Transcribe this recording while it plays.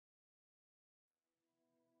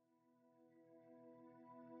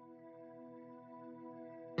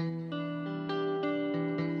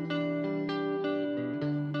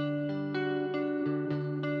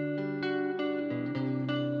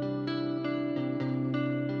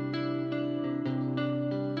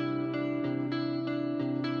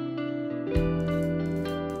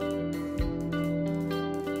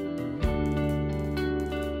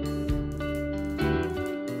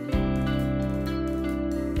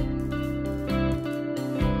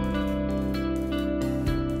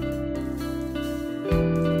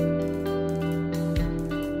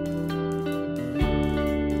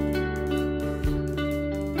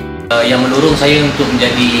Yang mendorong saya untuk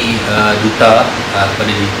menjadi duta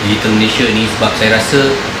kepada Digital Malaysia ni sebab saya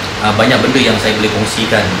rasa banyak benda yang saya boleh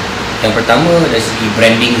kongsikan. Yang pertama dari segi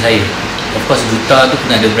branding saya. Of course duta tu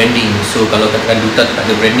kena ada branding. So kalau katakan duta tu tak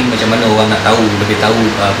ada branding, macam mana orang nak tahu, lebih tahu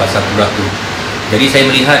pasal produk tu. Jadi saya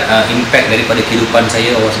melihat impact daripada kehidupan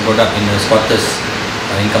saya was produk in the squatters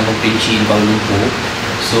in Kampung Penci, in Kuala Lumpur.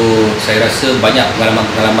 So saya rasa banyak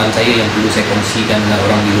pengalaman-pengalaman saya yang perlu saya kongsikan dengan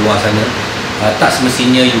orang di luar sana. Tak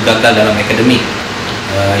semestinya you gagal dalam akademik,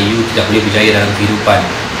 you tidak boleh berjaya dalam kehidupan.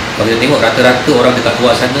 Kalau kita tengok rata-rata orang dekat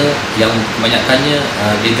luar sana yang kebanyakannya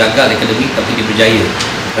dia gagal akademik tapi dia berjaya.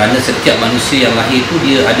 Kerana setiap manusia yang lahir tu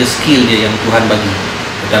dia ada skill dia yang Tuhan bagi.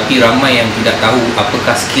 Tetapi ramai yang tidak tahu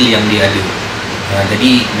apakah skill yang dia ada.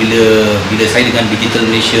 Jadi bila saya dengan Digital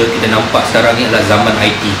Malaysia, kita nampak sekarang ni adalah zaman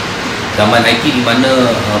IT. Zaman IT di mana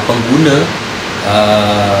pengguna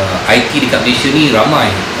IT dekat Malaysia ni ramai,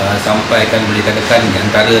 sampai kan boleh katakan di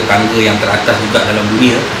antara tangga yang teratas juga dalam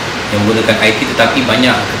dunia yang menggunakan IT, tetapi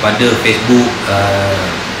banyak kepada Facebook,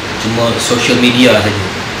 cuma social media saja.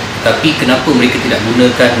 Tapi kenapa mereka tidak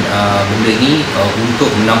gunakan benda ni untuk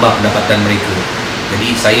menambah pendapatan mereka? Jadi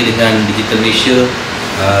saya dengan Digital Malaysia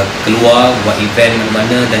keluar buat event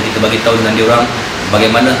mana-mana dan kita bagi tahu dengan diorang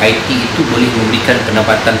bagaimana IT itu boleh memberikan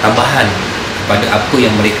pendapatan tambahan kepada apa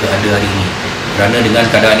yang mereka ada hari ini. Kerana dengan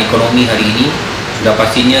keadaan ekonomi hari ini, sudah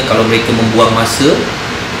pastinya kalau mereka membuang masa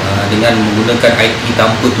dengan menggunakan IT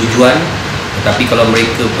tanpa tujuan, tetapi kalau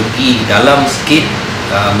mereka pergi dalam sikit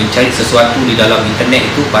mencari sesuatu di dalam internet,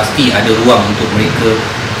 itu pasti ada ruang untuk mereka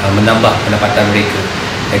menambah pendapatan mereka.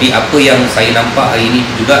 Jadi apa yang saya nampak hari ini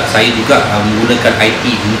juga, saya juga menggunakan IT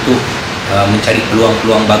untuk mencari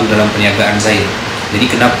peluang-peluang baru dalam perniagaan saya. Jadi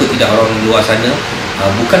kenapa tidak orang luar sana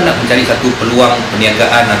bukan nak mencari satu peluang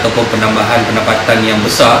perniagaan ataupun penambahan pendapatan yang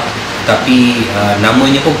besar, tapi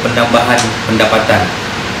namanya pun penambahan pendapatan.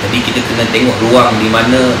 Jadi kita kena tengok ruang di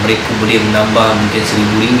mana mereka boleh menambah mungkin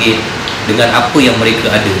RM1,000 dengan apa yang mereka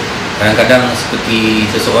ada. Kadang-kadang seperti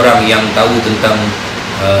seseorang yang tahu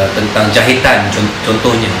tentang jahitan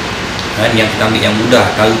contohnya, yang kita ambil yang mudah,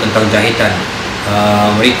 tahu tentang jahitan,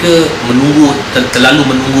 mereka terlalu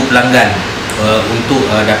menunggu pelanggan untuk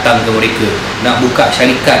datang ke mereka, nak buka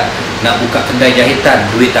syarikat, nak buka kedai jahitan,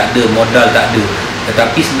 duit tak ada, modal tak ada.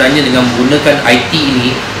 Tetapi sebenarnya dengan menggunakan IT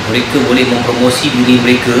ini, mereka boleh mempromosi diri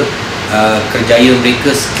mereka, kerjaya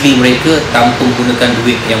mereka, skill mereka tanpa menggunakan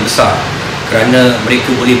duit yang besar. Kerana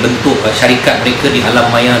mereka boleh bentuk syarikat mereka di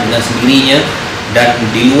alam maya dengan sendirinya. Dan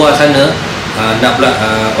di luar sana, nak pula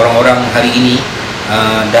orang-orang hari ini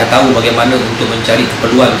dah tahu bagaimana untuk mencari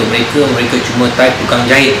keperluan untuk mereka. Mereka cuma type tukang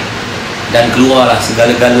jahit dan keluarlah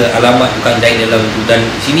segala-gala alamat tukang jahit dalam itu. Dan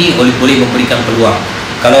sini boleh memberikan peluang.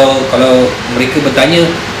 Kalau mereka bertanya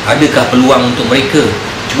adakah peluang untuk mereka,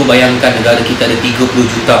 cuba bayangkan negara kita ada 30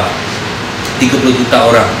 juta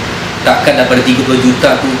orang. Takkan daripada 30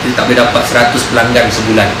 juta tu kita tak boleh dapat 100 pelanggan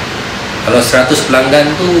sebulan. Kalau 100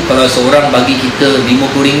 pelanggan tu, kalau seorang bagi kita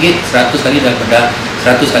RM50, 100 kali daripada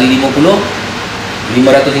 100 kali 50,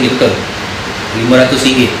 RM500, betul?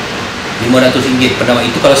 RM500. RM500 pendapatan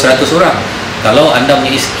itu kalau 100 orang. Kalau anda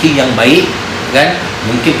punya skill yang baik, kan,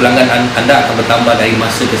 mungkin pelanggan anda akan bertambah dari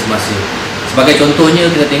masa ke semasa. Sebagai contohnya,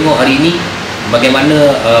 kita tengok hari ini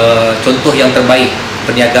bagaimana contoh yang terbaik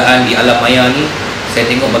perniagaan di alam maya ni. Saya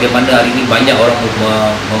tengok bagaimana hari ini banyak orang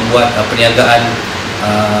membuat perniagaan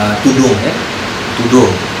tudung, tudung,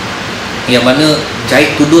 yang mana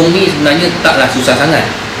jahit tudung ni sebenarnya taklah susah sangat,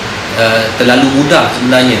 terlalu mudah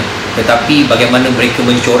sebenarnya. Tetapi bagaimana mereka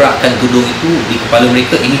mencorakkan tudung itu di kepala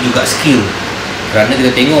mereka, ini juga skill. Kerana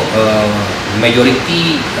kita tengok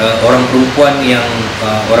majoriti orang perempuan yang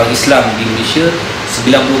orang Islam di Malaysia,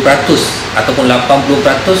 90% ataupun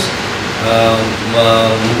 80%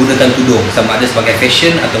 menggunakan tudung, sama ada sebagai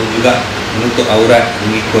fashion atau juga menutup aurat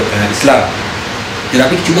mengikut Islam.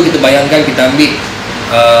 Tetapi cuba kita bayangkan, kita ambil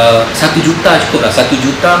 1 juta cukuplah, 1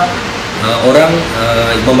 juta orang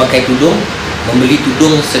memakai tudung, membeli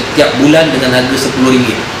tudung setiap bulan dengan harga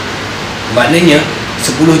RM10. Maknanya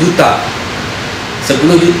 10 juta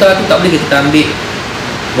tu tak boleh kita ambil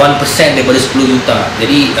 1% daripada 10 juta.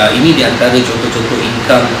 Jadi ini di antara contoh-contoh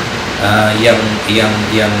income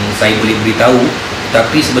yang saya boleh beritahu.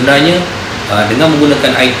 Tapi sebenarnya dengan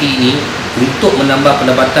menggunakan IT ini untuk menambah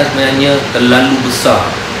pendapatan sebenarnya terlalu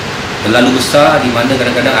besar, di mana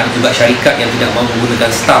kadang-kadang ada juga syarikat yang tidak mahu menggunakan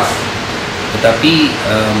staff, tetapi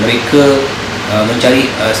mereka mencari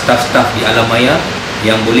staff-staff di alam maya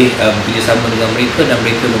yang boleh bekerjasama dengan mereka dan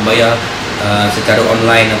mereka membayar secara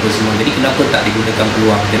online apa semua. Jadi kenapa tak digunakan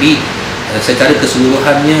peluang? Jadi secara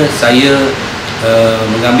keseluruhannya saya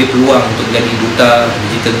mengambil peluang untuk menjadi duta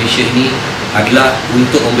Digital Malaysia ini adalah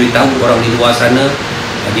untuk memberitahu orang di luar sana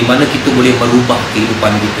di mana kita boleh merubah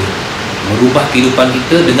kehidupan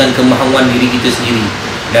kita dengan kemahuan diri kita sendiri.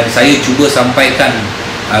 Dan saya cuba sampaikan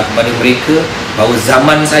kepada mereka bahawa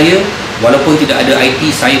zaman saya, walaupun tidak ada IT,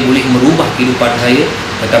 saya boleh merubah kehidupan saya.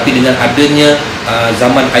 Tetapi dengan adanya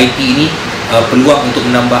zaman IT ini, peluang untuk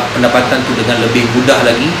menambah pendapatan tu dengan lebih mudah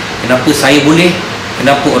lagi. Kenapa saya boleh,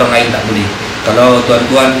 kenapa orang lain tak boleh? Kalau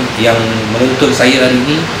tuan-tuan yang menonton saya hari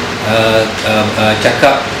ini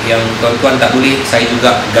cakap yang tuan-tuan tak boleh, saya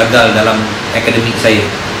juga gagal dalam akademik saya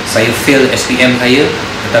fail SPM saya,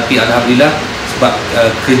 tetapi alhamdulillah sebab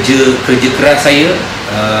kerja keras saya,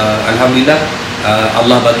 alhamdulillah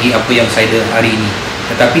Allah bagi apa yang saya ada hari ini.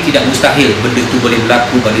 Tetapi tidak mustahil benda itu boleh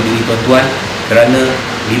berlaku pada diri tuan-tuan, kerana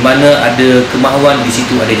di mana ada kemahuan, di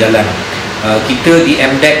situ ada jalan. Kita di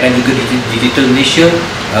MDEC dan juga di Digital Malaysia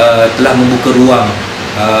telah membuka ruang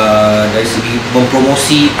dari segi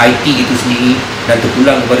mempromosi IT itu sendiri, dan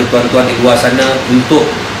terpulang kepada tuan-tuan di luar sana untuk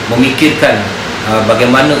memikirkan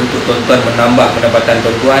bagaimana untuk tuan-tuan menambah pendapatan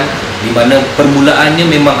tuan-tuan, di mana permulaannya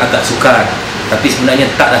memang agak sukar, tapi sebenarnya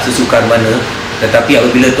taklah sesukar mana. Tetapi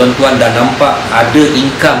apabila tuan-tuan dah nampak ada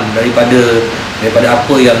income daripada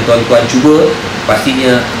apa yang tuan-tuan cuba,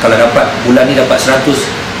 pastinya kalau dapat bulan ni dapat 100,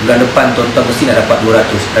 bulan depan tuan-tuan mesti nak dapat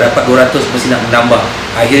 200. Dah dapat 200 mesti nak menambah.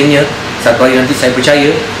 Akhirnya satu hari nanti saya percaya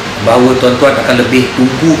bahawa tuan-tuan akan lebih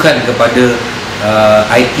tumpukan kepada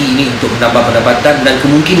IT ini untuk menambah pendapatan, dan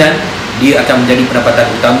kemungkinan dia akan menjadi pendapatan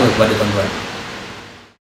utama kepada tuan-tuan.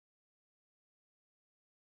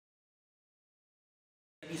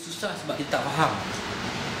 Jadi susah sebab kita tak faham.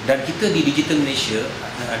 Dan kita di Digital Malaysia,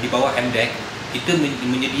 di bawah MDEC, kita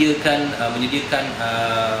menyediakan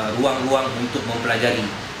ruang-ruang untuk mempelajari.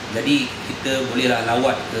 Jadi kita bolehlah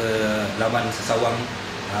lawat ke laman sesawang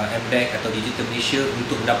MDEC atau Digital Malaysia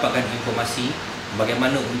untuk mendapatkan informasi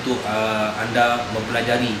bagaimana untuk anda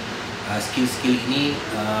mempelajari skill-skill ini,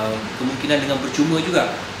 kemungkinan dengan percuma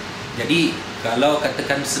juga. Jadi kalau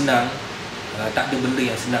katakan senang, tak ada benda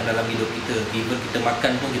yang senang dalam hidup kita. Even kita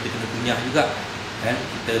makan pun kita kena kunyah juga, kan?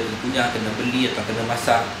 Kita kena kunyah, kena beli atau kena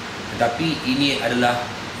masak. Tetapi ini adalah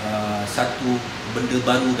satu benda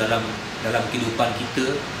baru dalam kehidupan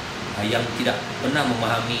kita yang tidak pernah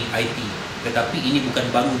memahami IT. Tetapi ini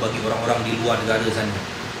bukan baru bagi orang-orang di luar negara sana.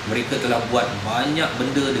 Mereka telah buat banyak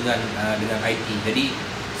benda dengan IT.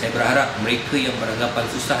 Jadi saya berharap mereka yang beranggapan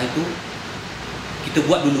susah itu, kita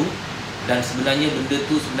buat dulu. Dan sebenarnya benda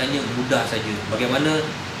tu sebenarnya mudah saja.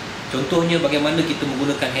 Contohnya bagaimana kita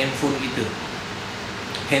menggunakan handphone kita.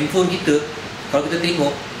 Handphone kita, kalau kita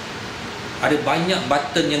tengok, ada banyak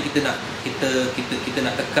button yang kita nak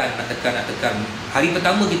tekan. Hari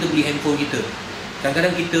pertama kita beli handphone kita,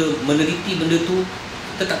 kadang-kadang kita meneliti benda tu,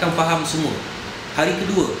 kita takkan faham semua. Hari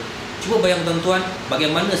kedua, cuba bayang tuan-tuan,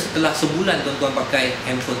 bagaimana setelah sebulan tuan-tuan pakai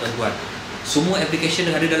handphone tuan-tuan, semua aplikasi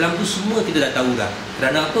yang ada dalam tu semua kita dah tahu dah.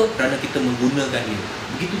 Kerana apa? Kerana kita menggunakan dia.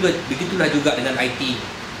 Begitulah juga dengan IT.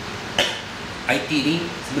 IT ni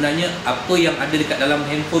sebenarnya apa yang ada dekat dalam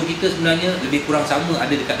handphone kita sebenarnya lebih kurang sama ada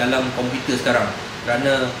dekat dalam komputer sekarang.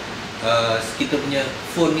 Kerana kita punya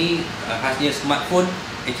phone ni khasnya smartphone,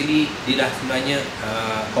 actually dia dah sebenarnya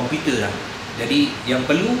komputer dah. Jadi yang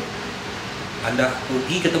perlu anda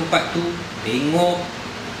pergi ke tempat tu, tengok,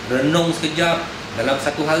 renung sekejap. Dalam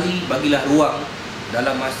satu hari, bagilah ruang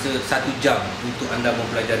dalam masa 1 jam untuk anda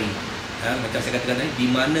mempelajari. Macam saya katakan tadi,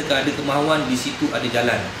 di manakah ada kemahuan, di situ ada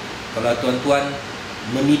jalan. Kalau tuan-tuan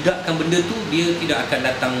menidakkan benda tu, dia tidak akan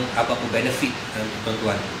datang apa-apa benefit untuk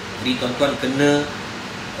tuan-tuan. Jadi tuan-tuan kena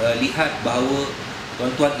lihat bahawa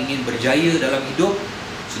tuan-tuan ingin berjaya dalam hidup,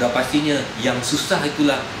 sudah pastinya yang susah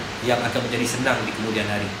itulah yang akan menjadi senang di kemudian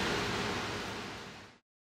hari.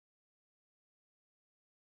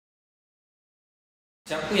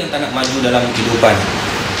 Siapa yang tak nak maju dalam kehidupan?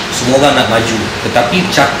 Semua orang nak maju,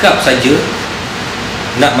 tetapi cakap saja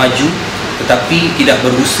nak maju, tetapi tidak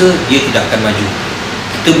berusaha, dia tidak akan maju.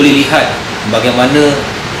 Kita boleh lihat bagaimana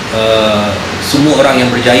semua orang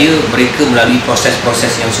yang berjaya, mereka melalui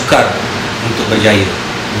proses-proses yang sukar untuk berjaya.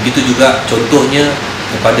 Begitu juga contohnya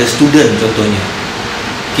kepada student contohnya.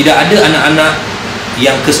 Tidak ada anak-anak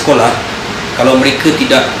yang ke sekolah kalau mereka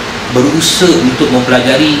tidak berusaha untuk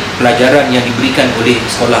mempelajari pelajaran yang diberikan oleh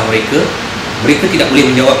sekolah mereka, mereka tidak boleh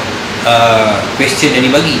menjawab question yang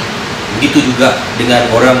dibagi. Begitu juga dengan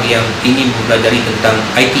orang yang ingin mempelajari tentang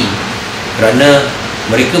IT, kerana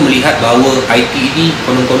mereka melihat bahawa IT ini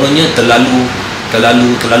konon-kononnya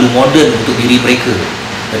terlalu moden untuk diri mereka.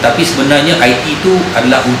 Tetapi sebenarnya IT itu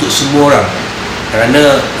adalah untuk semua orang,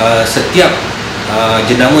 kerana setiap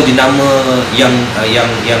jenama-jenama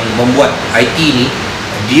yang membuat IT ni,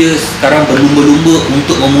 dia sekarang berlumba-lumba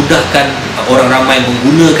untuk memudahkan orang ramai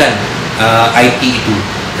menggunakan IT itu.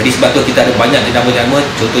 Jadi sebab tu kita ada banyak jenama-jenama,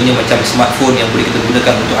 contohnya macam smartphone yang boleh kita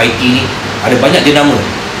gunakan untuk IT ni, ada banyak jenama.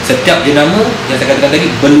 Setiap jenama yang saya katakan tadi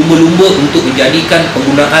berlumba-lumba untuk menjadikan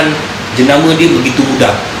penggunaan jenama dia begitu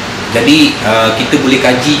mudah. Jadi kita boleh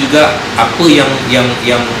kaji juga apa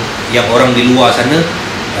yang orang di luar sana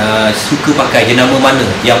suka pakai, jenama mana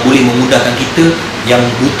yang boleh memudahkan kita yang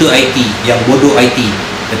buta IT, yang bodoh IT.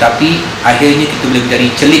 Tetapi akhirnya kita boleh mencari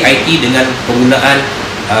celik IT dengan penggunaan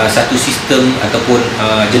satu sistem ataupun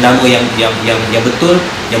jenama yang betul,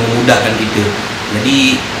 yang memudahkan kita.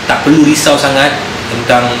 Jadi tak perlu risau sangat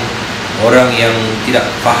tentang orang yang tidak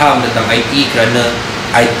faham tentang IT, kerana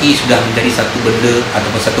IT sudah menjadi satu benda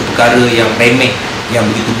ataupun satu perkara yang remeh, yang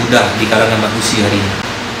begitu mudah di kalangan manusia hari ini.